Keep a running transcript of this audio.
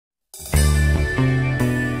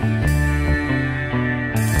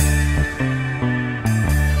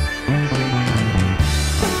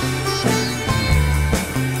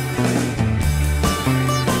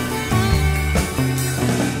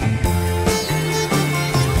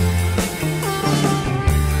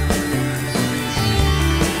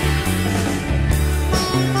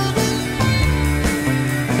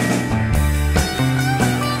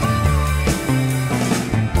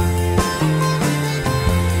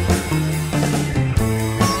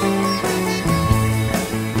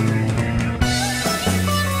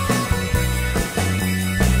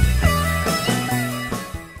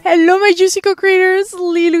Hello, my juicy co-creators.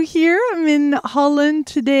 Lilou here. I'm in Holland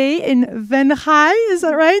today in Venray. Is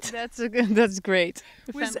that right? That's great.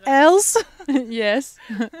 With Els. Yes.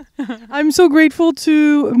 I'm so grateful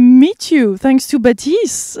to meet you. Thanks to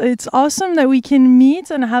Baptiste. It's awesome that we can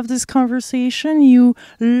meet and have this conversation. You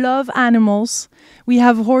love animals. We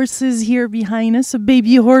have horses here behind us, a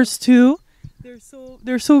baby horse too.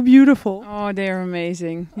 They're so beautiful. Oh, they're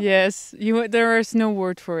amazing. Yes. There is no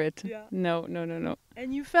word for it. Yeah. No.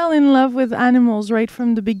 And you fell in love with animals right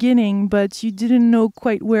from the beginning, but you didn't know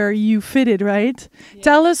quite where you fitted, right? Yes.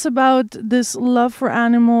 Tell us about this love for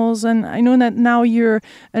animals. And I know that now you're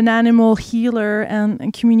an animal healer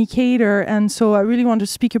and communicator. And so I really want to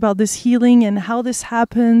speak about this healing and how this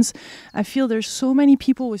happens. I feel there's so many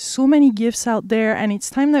people with so many gifts out there. And it's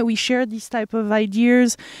time that we share these type of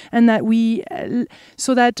ideas and that we,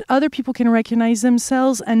 so that other people can recognize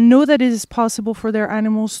themselves and know that it is possible for their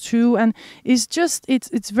animals too. And it's just,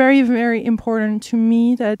 it's very, very important to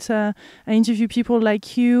me that I interview people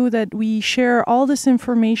like you, that we share all this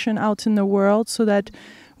information out in the world so that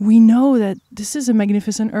we know that this is a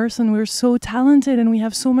magnificent earth and we're so talented and we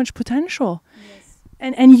have so much potential. Yes.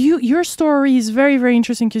 And your story is very, very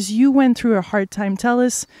interesting because you went through a hard time. Tell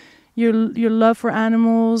us your love for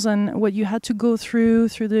animals and what you had to go through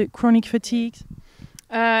the chronic fatigue.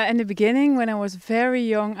 In the beginning, when I was very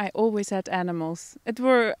young, I always had animals. It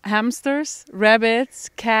were hamsters, rabbits,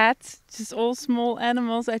 cats, just all small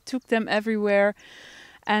animals. I took them everywhere.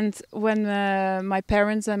 And when my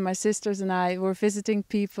parents and my sisters and I were visiting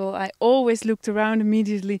people, I always looked around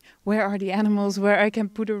immediately. Where are the animals? Where I can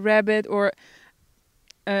put a rabbit? Or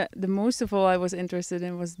the most of all I was interested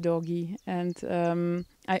in was doggy. And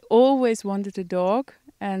I always wanted a dog.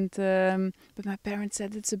 And but my parents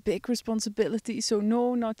said it's a big responsibility, so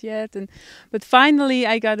no, not yet. But finally,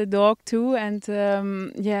 I got a dog too, and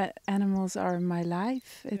animals are my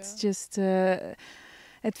life. It's just it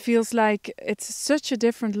feels like it's such a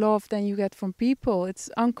different love than you get from people. It's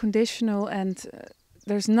unconditional, and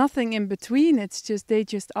there's nothing in between. It's just they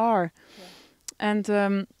just are. Yeah.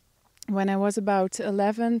 And when I was about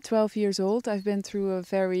 11, 12 years old, I've been through a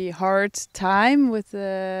very hard time with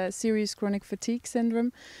serious chronic fatigue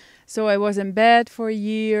syndrome. So I was in bed for a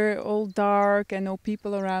year, all dark and no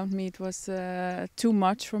people around me. It was too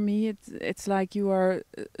much for me. It's like you are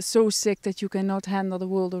so sick that you cannot handle the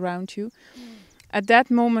world around you. At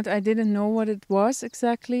that moment, I didn't know what it was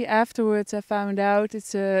exactly. Afterwards, I found out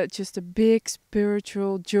it's just a big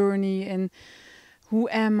spiritual journey in who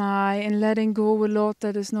am I, and letting go a lot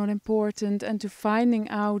that is not important, and to finding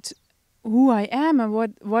out who I am and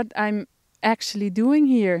what I'm actually doing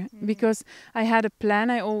here. Because I had a plan.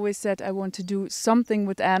 I always said I want to do something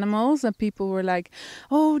with animals, and people were like,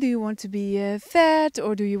 oh, do you want to be a vet,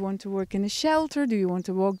 or do you want to work in a shelter, do you want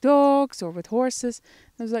to walk dogs or with horses?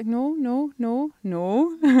 I was like, no.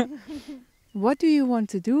 What do you want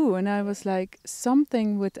to do? And I was like,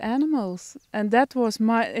 something with animals. And that was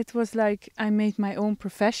it was like I made my own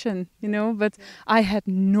profession, you know, but I had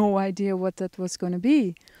no idea what that was going to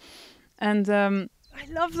be. And I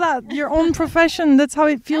love that, your own profession. That's how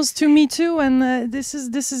it feels to me too. And this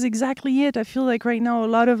is exactly it. I feel like right now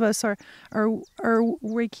a lot of us are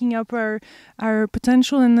waking up our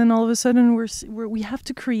potential, and then all of a sudden we have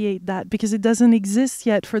to create that because it doesn't exist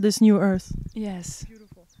yet for this new earth. Yes.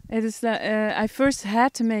 It is that I first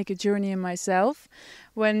had to make a journey in myself.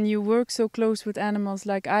 When you work so close with animals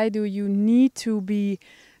like I do, you need to be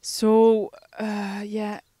so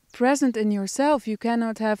present in yourself. You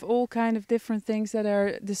cannot have all kind of different things that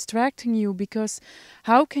are distracting you, because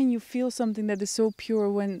how can you feel something that is so pure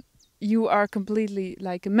when you are completely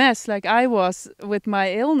like a mess, like I was with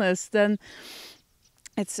my illness? Then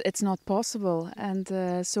it's not possible. And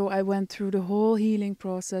so I went through the whole healing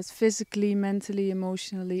process, physically, mentally,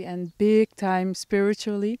 emotionally, and big time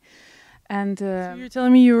spiritually. And so you're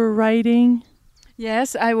telling me you were writing?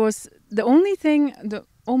 Yes, I was. The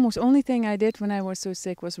almost only thing I did when I was so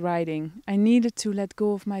sick was writing. I needed to let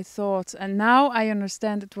go of my thoughts, and now I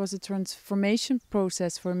understand it was a transformation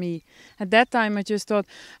process for me. At that time I just thought,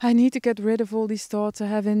 I need to get rid of all these thoughts I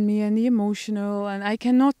have in me and the emotional, and I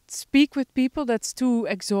cannot speak with people, that's too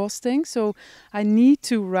exhausting, so I need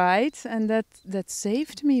to write, and that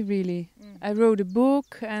saved me really. I wrote a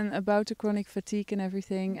book and about the chronic fatigue and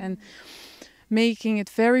everything, and making it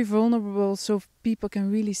very vulnerable so people can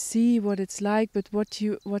really see what it's like, but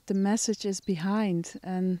what the message is behind,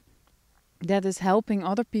 and that is helping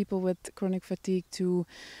other people with chronic fatigue to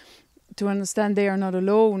understand they are not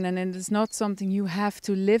alone, and it is not something you have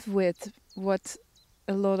to live with. What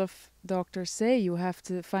a lot of doctors say, you have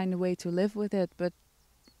to find a way to live with it, but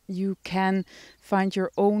you can find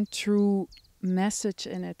your own true message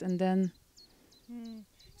in it. And then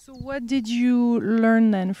So what did you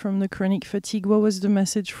learn then from the chronic fatigue? What was the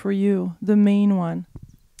message for you, the main one?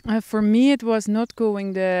 for me, it was not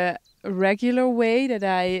going the regular way that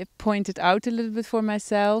I pointed out a little bit for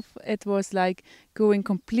myself. It was like going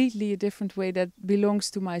completely a different way that belongs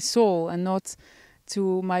to my soul and not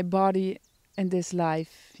to my body in this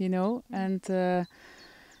life, you know. And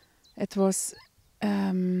it was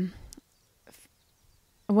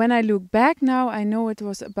when I look back now, I know it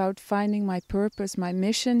was about finding my purpose, my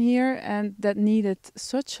mission here, and that needed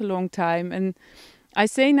such a long time. And I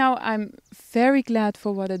say now I'm very glad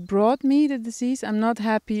for what it brought me, the disease. I'm not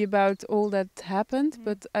happy about all that happened,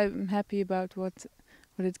 but I'm happy about what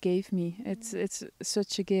it gave me. It's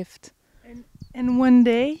such a gift. And one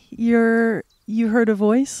day you heard a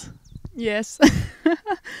voice? Yes.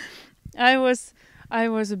 I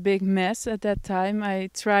was a big mess at that time. I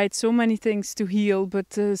tried so many things to heal,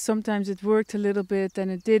 but sometimes it worked a little bit and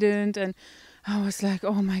it didn't. And I was like,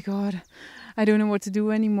 oh my God, I don't know what to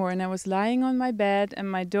do anymore. And I was lying on my bed and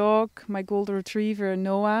my dog, my golden retriever,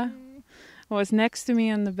 Noah, was next to me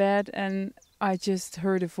on the bed. And I just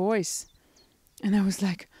heard a voice. And I was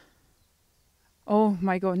like, oh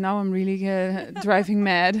my God, now I'm really driving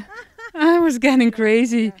mad. I was getting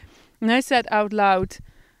crazy. Yeah. And I said out loud,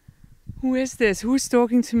 who is this? Who's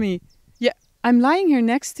talking to me? Yeah, I'm lying here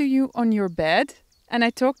next to you on your bed and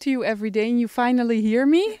I talk to you every day and you finally hear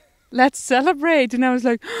me? Let's celebrate. And I was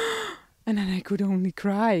like, and then I could only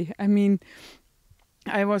cry. I mean,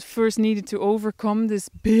 I was first needed to overcome this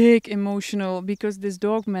big emotional, because this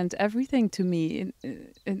dog meant everything to me.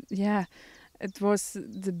 Yeah, it was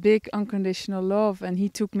the big unconditional love. And he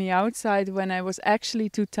took me outside when I was actually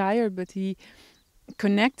too tired, but he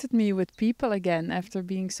connected me with people again after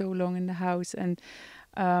being so long in the house. And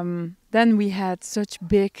then we had such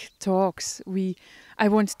big talks. I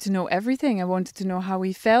wanted to know everything. I wanted to know how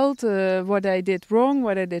he felt, what I did wrong,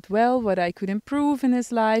 what I did well, what I could improve in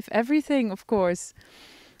his life, everything, of course.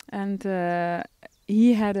 And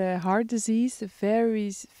he had a heart disease, a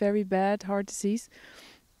very, very bad heart disease.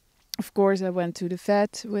 Of course, I went to the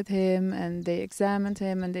vet with him and they examined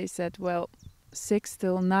him and they said, well, 6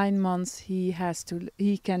 till 9 months he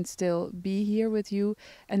can still be here with you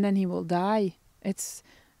and then he will die. It's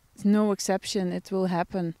no exception, it will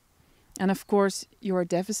happen. And of course you are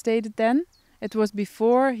devastated then. It was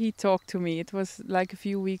before he talked to me, it was like a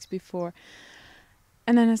few weeks before.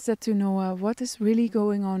 And then I said to Noah, what is really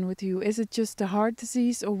going on with you? Is it just a heart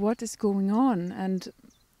disease or what is going on? And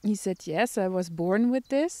he said, yes, I was born with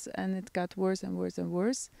this and it got worse and worse and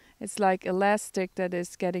worse. It's like elastic that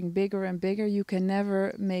is getting bigger and bigger. You can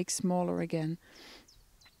never make smaller again.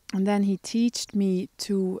 And then he taught me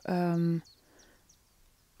to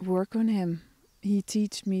work on him. He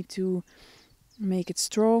taught me to make it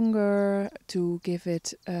stronger, to give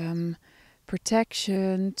it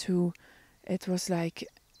protection. It was like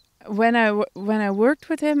when I worked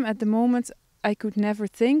with him at the moment, I could never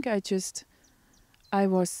think. I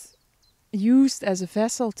was used as a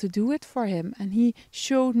vessel to do it for him. And he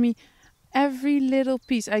showed me every little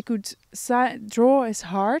piece. I could draw his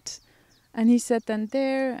heart. And he said, then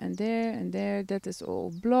there and there and there, that is all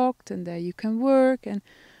blocked. And there you can work. And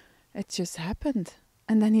it just happened.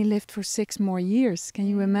 And then he lived for 6 more years. Can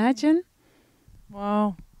you imagine?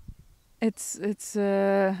 Wow. It's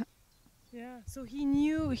yeah. So he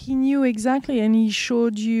knew exactly, and he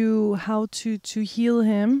showed you how to heal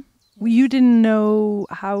him. You didn't know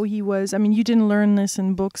how he was. I mean, you didn't learn this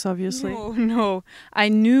in books, obviously. No. I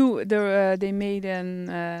knew they made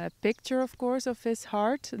a picture, of course, of his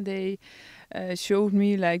heart. They showed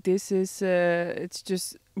me like this is. It's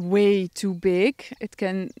just way too big. It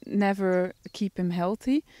can never keep him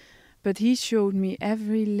healthy. But he showed me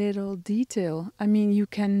every little detail. I mean, you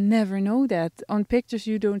can never know that on pictures.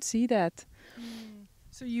 You don't see that.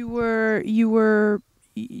 So you were.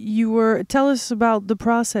 Tell us about the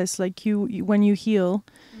process. Like you when you heal,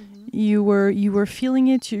 you were feeling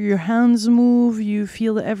it. Your hands move. You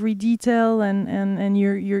feel every detail, and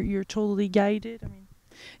you're totally guided. I mean,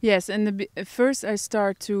 yes. And first, I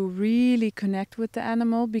start to really connect with the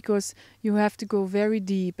animal because you have to go very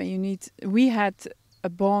deep, and we had a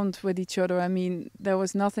bond with each other. I mean, there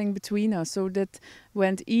was nothing between us, so that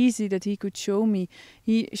went easy that he could show me.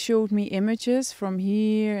 He showed me images from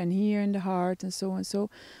here and here in the heart and so and so.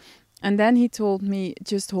 And then he told me,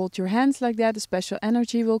 just hold your hands like that, a special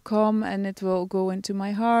energy will come and it will go into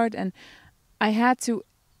my heart. And I had to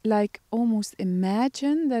like almost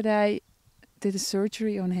imagine that I did a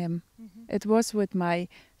surgery on him. It was with my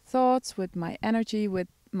thoughts, with my energy, with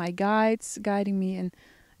my guides guiding me, and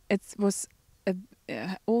it was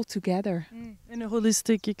all together. In a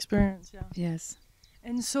holistic experience, yeah. Yes.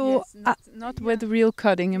 And so, Yes, not with real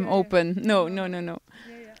cutting him open. No.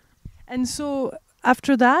 And so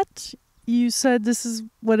after that, you said, "This is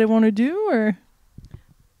what I want to do," or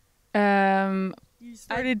you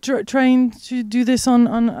started trying to do this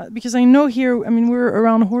on because I know here. I mean, we're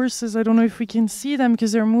around horses. I don't know if we can see them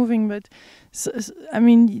because they're moving, but I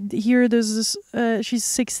mean, here there's this. She's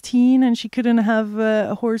 16 and she couldn't have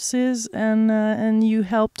horses, and you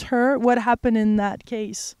helped her. What happened in that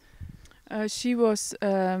case? She was.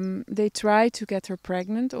 They tried to get her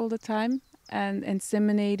pregnant all the time and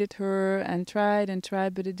inseminated her and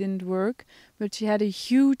tried, but it didn't work. But she had a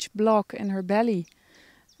huge block in her belly.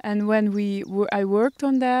 And when I worked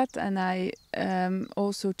on that, and I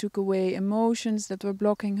also took away emotions that were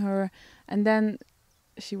blocking her, and then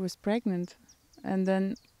she was pregnant, and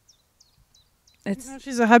then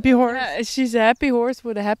she's a happy horse. Yeah, she's a happy horse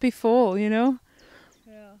with a happy foal, you know.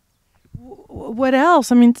 Yeah. What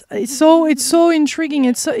else? I mean, it's so intriguing.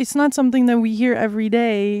 It's not something that we hear every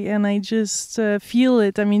day, and I just feel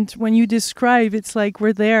it. I mean, when you describe, it's like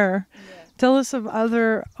we're there. Yeah. Tell us of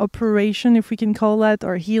other operation, if we can call that,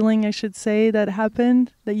 or healing, I should say, that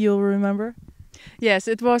happened that you'll remember. Yes,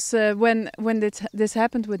 it was when this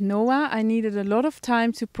happened with Noah. I needed a lot of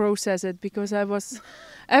time to process it because I was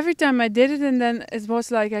every time I did it, and then it was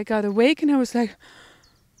like I got awake and I was like,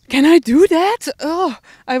 can I do that? Oh,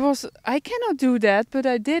 I cannot do that, but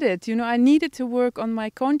I did it. You know, I needed to work on my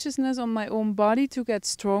consciousness, on my own body to get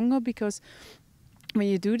stronger, because when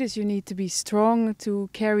you do this, you need to be strong to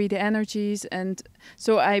carry the energies. And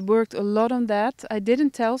so I worked a lot on that. I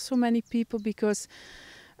didn't tell so many people because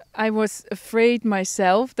I was afraid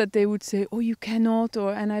myself that they would say, oh, you cannot.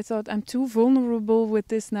 And I thought, I'm too vulnerable with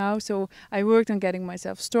this now. So I worked on getting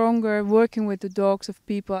myself stronger, working with the dogs of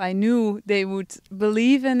people. I knew they would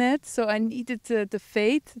believe in it. So I needed the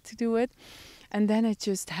faith to do it. And then it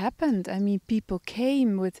just happened. I mean, people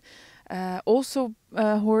came with also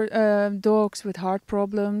dogs with heart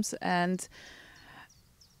problems, and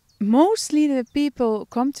mostly the people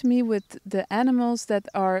come to me with the animals that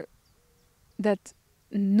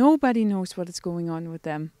nobody knows what is going on with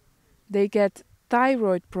them. They get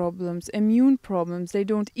thyroid problems, immune problems, they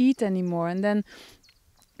don't eat anymore, and then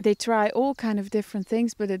they try all kind of different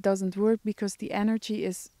things, but it doesn't work because the energy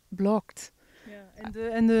is blocked.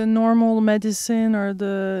 Yeah, and the normal medicine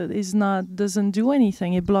doesn't do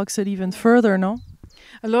anything. It blocks it even further, no?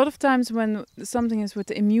 A lot of times when something is with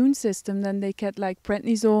the immune system, then they get like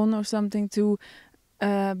prednisone or something to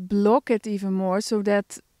block it even more, so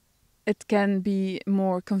that it can be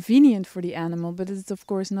more convenient for the animal. But it's of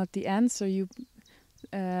course not the answer. You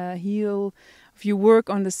heal, if you work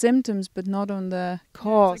on the symptoms, but not on the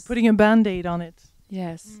cause. It's like putting a band-aid on it.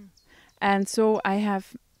 Yes. And so I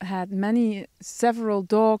have had several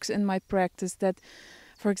dogs in my practice that,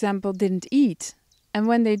 for example, didn't eat. And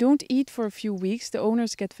when they don't eat for a few weeks, the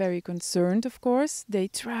owners get very concerned, of course. They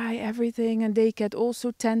try everything and they get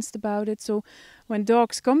also tensed about it. So when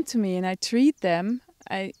dogs come to me and I treat them,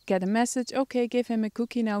 I get a message, okay, give him a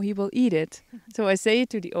cookie now, he will eat it. So I say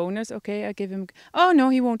to the owners, okay, I give him, oh no,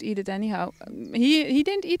 he won't eat it anyhow. He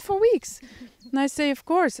didn't eat for weeks. And I say, of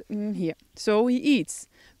course, here. So he eats.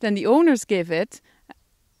 Then the owners give it.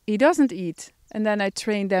 He doesn't eat. And then I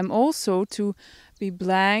train them also to be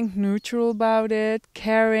blank, neutral about it,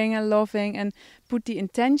 caring and loving, and put the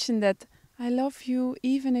intention that I love you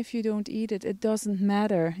even if you don't eat it. It doesn't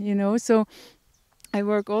matter, you know. So I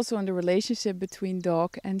work also on the relationship between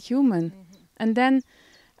dog and human. And then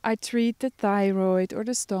I treat the thyroid or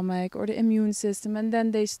the stomach or the immune system, and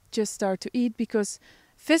then they just start to eat, because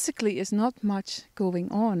physically is not much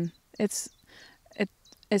going on. It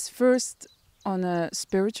is first on a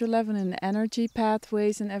spiritual level, in the energy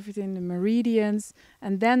pathways and everything, the meridians,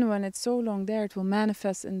 and then when it's so long there, it will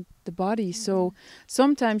manifest in the body. So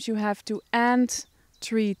sometimes you have to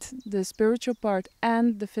treat the spiritual part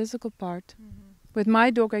and the physical part. With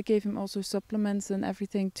my dog, I gave him also supplements and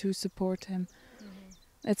everything to support him.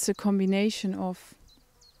 It's a combination of.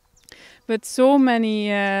 But so many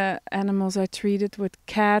animals I treated, with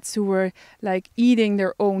cats who were like eating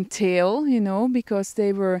their own tail, you know, because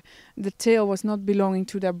the tail was not belonging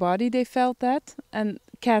to their body. They felt that, and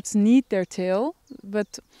cats need their tail.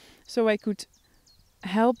 But so I could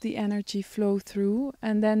help the energy flow through,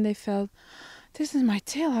 and then they felt, this is my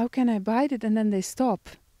tail, how can I bite it? And then they stop,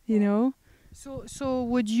 you know. So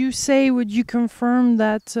would you confirm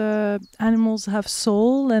that animals have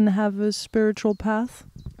soul and have a spiritual path?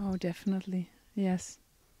 Oh, definitely. Yes.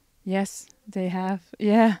 Yes, they have.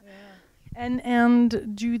 Yeah.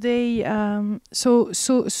 And do they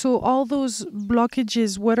so all those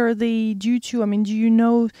blockages, what are they due to? I mean, do you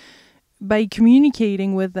know, by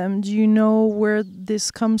communicating with them, do you know where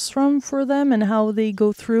this comes from for them and how they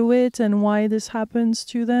go through it and why this happens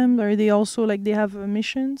to them? Are they also like they have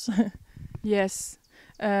missions? Yes.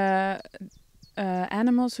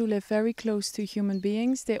 Animals who live very close to human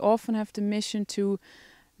beings, they often have the mission to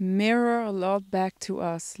mirror a lot back to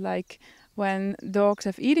us. Like when dogs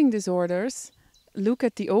have eating disorders, look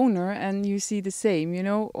at the owner and you see the same, you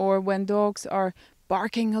know, or when dogs are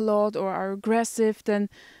barking a lot or are aggressive, then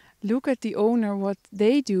look at the owner, what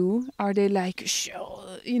they do. Are they like,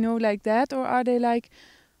 you know, like that? Or are they like,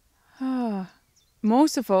 ah,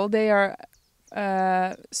 most of all, they are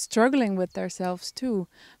struggling with themselves too.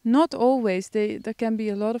 Not always. There can be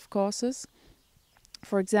a lot of causes.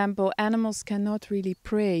 For example, animals cannot really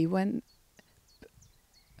pray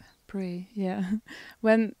yeah.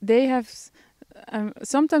 When they have,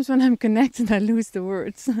 sometimes when I'm connected, I lose the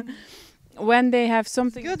words. When they have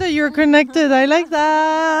something. Good that you're connected. I like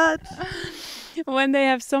that. When they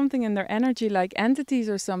have something in their energy, like entities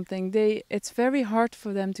or something, it's very hard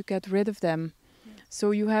for them to get rid of them.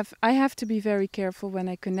 So I have to be very careful when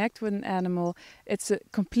I connect with an animal. It's a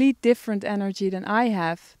complete different energy than I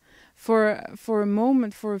have. For a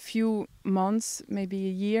moment, for a few months, maybe a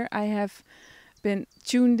year, I have been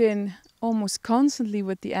tuned in almost constantly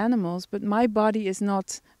with the animals, but my body is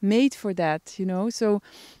not made for that, you know. So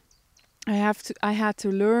I had to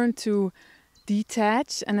learn to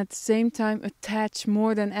detach and at the same time attach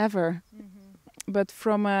more than ever, but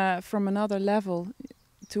from another level,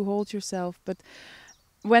 to hold yourself. But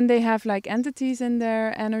when they have like entities in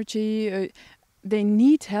their energy, they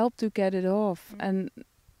need help to get it off, and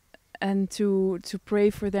to pray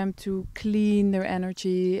for them to clean their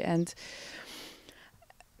energy. And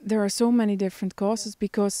there are so many different causes,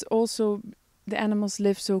 because also the animals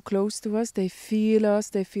live so close to us. They feel us,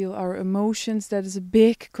 they feel our emotions. That is a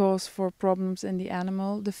big cause for problems in the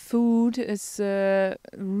animal. The food is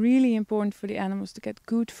really important for the animals, to get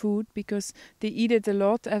good food, because they eat it a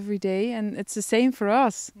lot every day, and it's the same for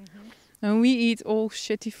us. And we eat all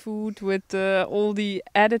shitty food with all the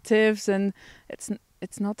additives, and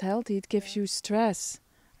it's not healthy. It gives you stress,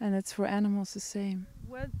 and it's for animals the same.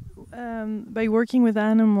 What, by working with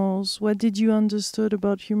animals, what did you understood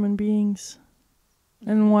about human beings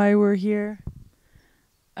and why we're here?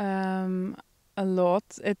 A lot.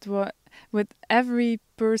 It was with every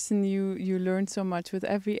person you learn so much. With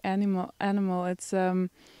every animal, it's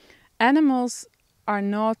animals are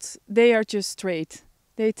not. They are just straight.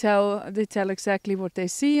 They tell exactly what they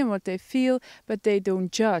see and what they feel, but they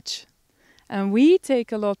don't judge. And we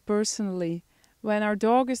take a lot personally. When our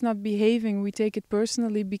dog is not behaving, we take it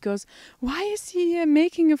personally, because why is he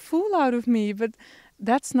making a fool out of me? But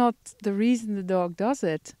that's not the reason the dog does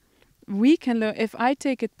it. We can learn. If I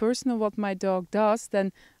take it personal what my dog does,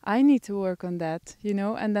 then I need to work on that, you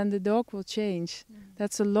know, and then the dog will change.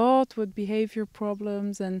 That's a lot with behavior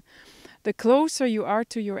problems. And the closer you are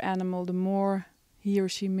to your animal, the more he or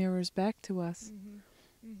she mirrors back to us.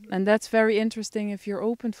 And that's very interesting if you're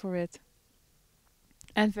open for it.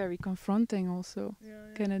 And very confronting also,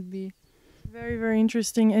 can it be? Very, very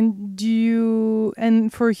interesting. And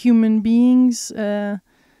and for human beings, why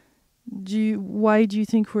do you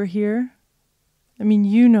think we're here? I mean,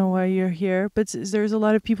 you know why you're here, but there's a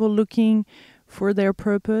lot of people looking for their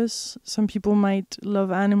purpose. Some people might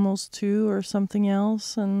love animals too, or something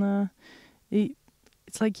else, and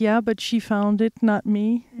it's like, yeah, but she found it, not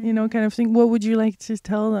me, you know, kind of thing. What would you like to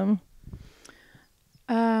tell them?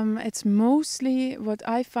 It's mostly what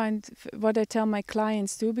I find, what I tell my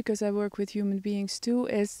clients too, because I work with human beings too,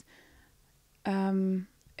 is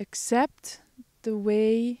accept the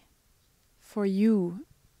way for you.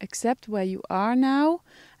 Accept where you are now,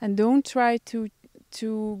 and don't try to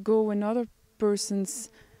go another person's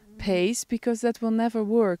pace, because that will never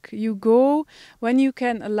work. You go when you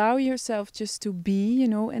can allow yourself just to be, you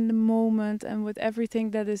know, in the moment and with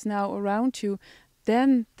everything that is now around you.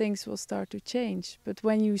 Then things will start to change. But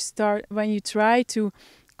when you try to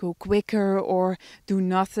go quicker or do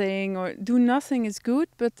nothing is good,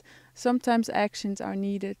 but sometimes actions are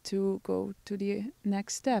needed to go to the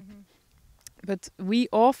next step. But we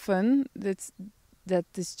often, that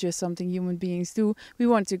is just something human beings do, we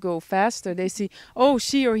want to go faster. They see, oh,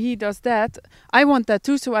 she or he does that, I want that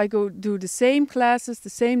too, so I go do the same classes,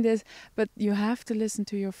 the same this. But you have to listen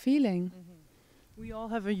to your feeling. We all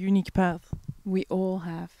have a unique path. We all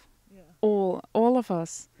have, all of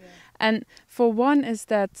us. And for one is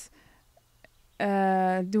that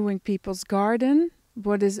doing people's garden,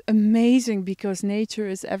 what is amazing, because nature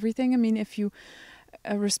is everything. I mean, if you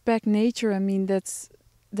respect nature, I mean, that's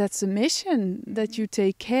a mission, that you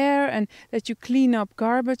take care and that you clean up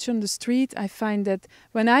garbage on the street. I find that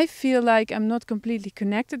when I feel like I'm not completely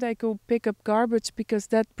connected, I go pick up garbage because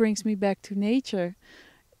that brings me back to nature.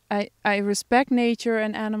 I respect nature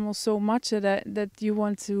and animals so much that you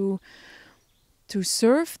want to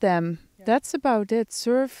serve them. Yeah. That's about it.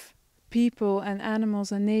 Serve people and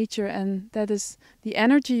animals and nature, and that is the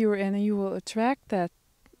energy you're in, and you will attract that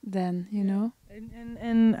then, you know.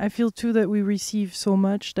 And I feel too that we receive so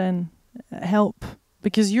much then help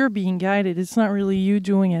because you're being guided. It's not really you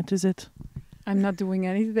doing it, is it? I'm not doing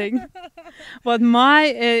anything. What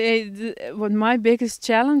my biggest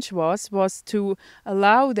challenge was to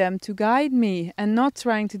allow them to guide me and not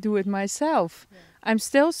trying to do it myself. Yeah. I'm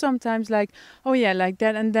still sometimes like, oh yeah, like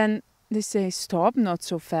that, and then they say, stop, not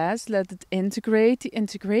so fast, let it integrate. The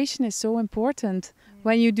integration is so important.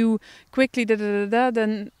 When you do quickly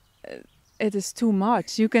then it is too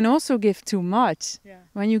much. You can also give too much. Yeah.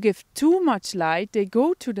 When you give too much light, they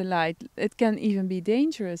go to the light. It can even be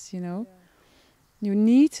dangerous, you know. Yeah. You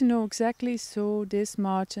need to know exactly, so this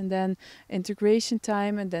much, and then integration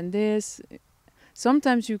time, and then this.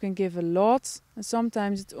 Sometimes you can give a lot, and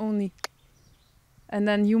sometimes it's only... And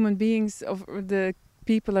then human beings, of the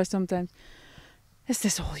people are sometimes, is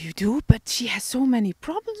this all you do? But she has so many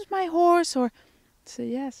problems, my horse. Or say,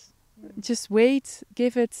 yes, just wait,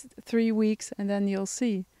 give it 3 weeks, and then you'll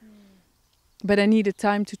see. But I needed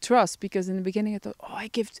time to trust, because in the beginning I thought, oh, I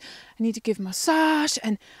need to give massage,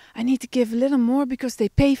 and I need to give a little more because they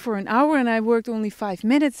pay for an hour and I worked only 5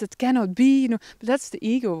 minutes. That cannot be, you know. But that's the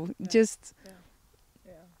ego. Yeah. Just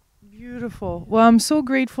beautiful. Well, I'm so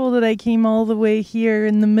grateful that I came all the way here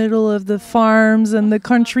in the middle of the farms and the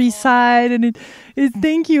countryside, and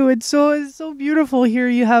thank you. It's so beautiful here.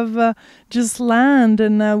 You have just land,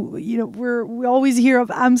 and you know, we always hear of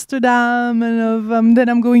Amsterdam and of then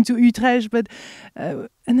I'm going to Utrecht, but and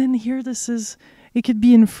then here it could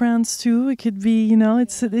be in France too. It could be, you know,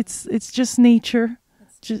 it's just nature.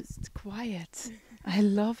 It's just quiet. I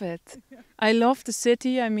love it. I love the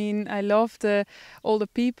city. I mean, I love all the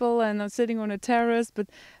people, and I'm sitting on a terrace. But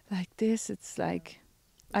like this, it's like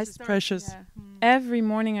it's precious. Yeah. Every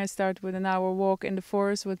morning I start with an hour walk in the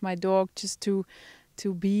forest with my dog, just to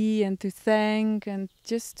be and to thank and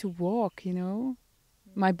just to walk. You know,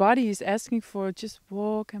 my body is asking for just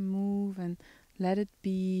walk and move and let it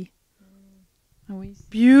be.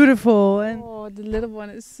 Beautiful. And oh, the little one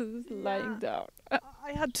is lying down.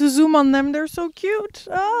 I had to zoom on them. They're so cute.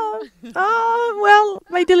 Well,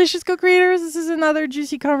 my delicious co-creators, this is another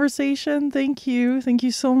juicy conversation. Thank you. Thank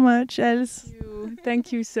you so much, Els.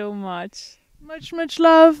 Thank you so much. Much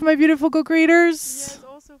love, my beautiful co-creators. Yes,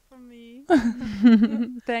 also from me.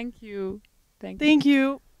 Thank you. Thank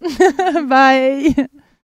you. Bye.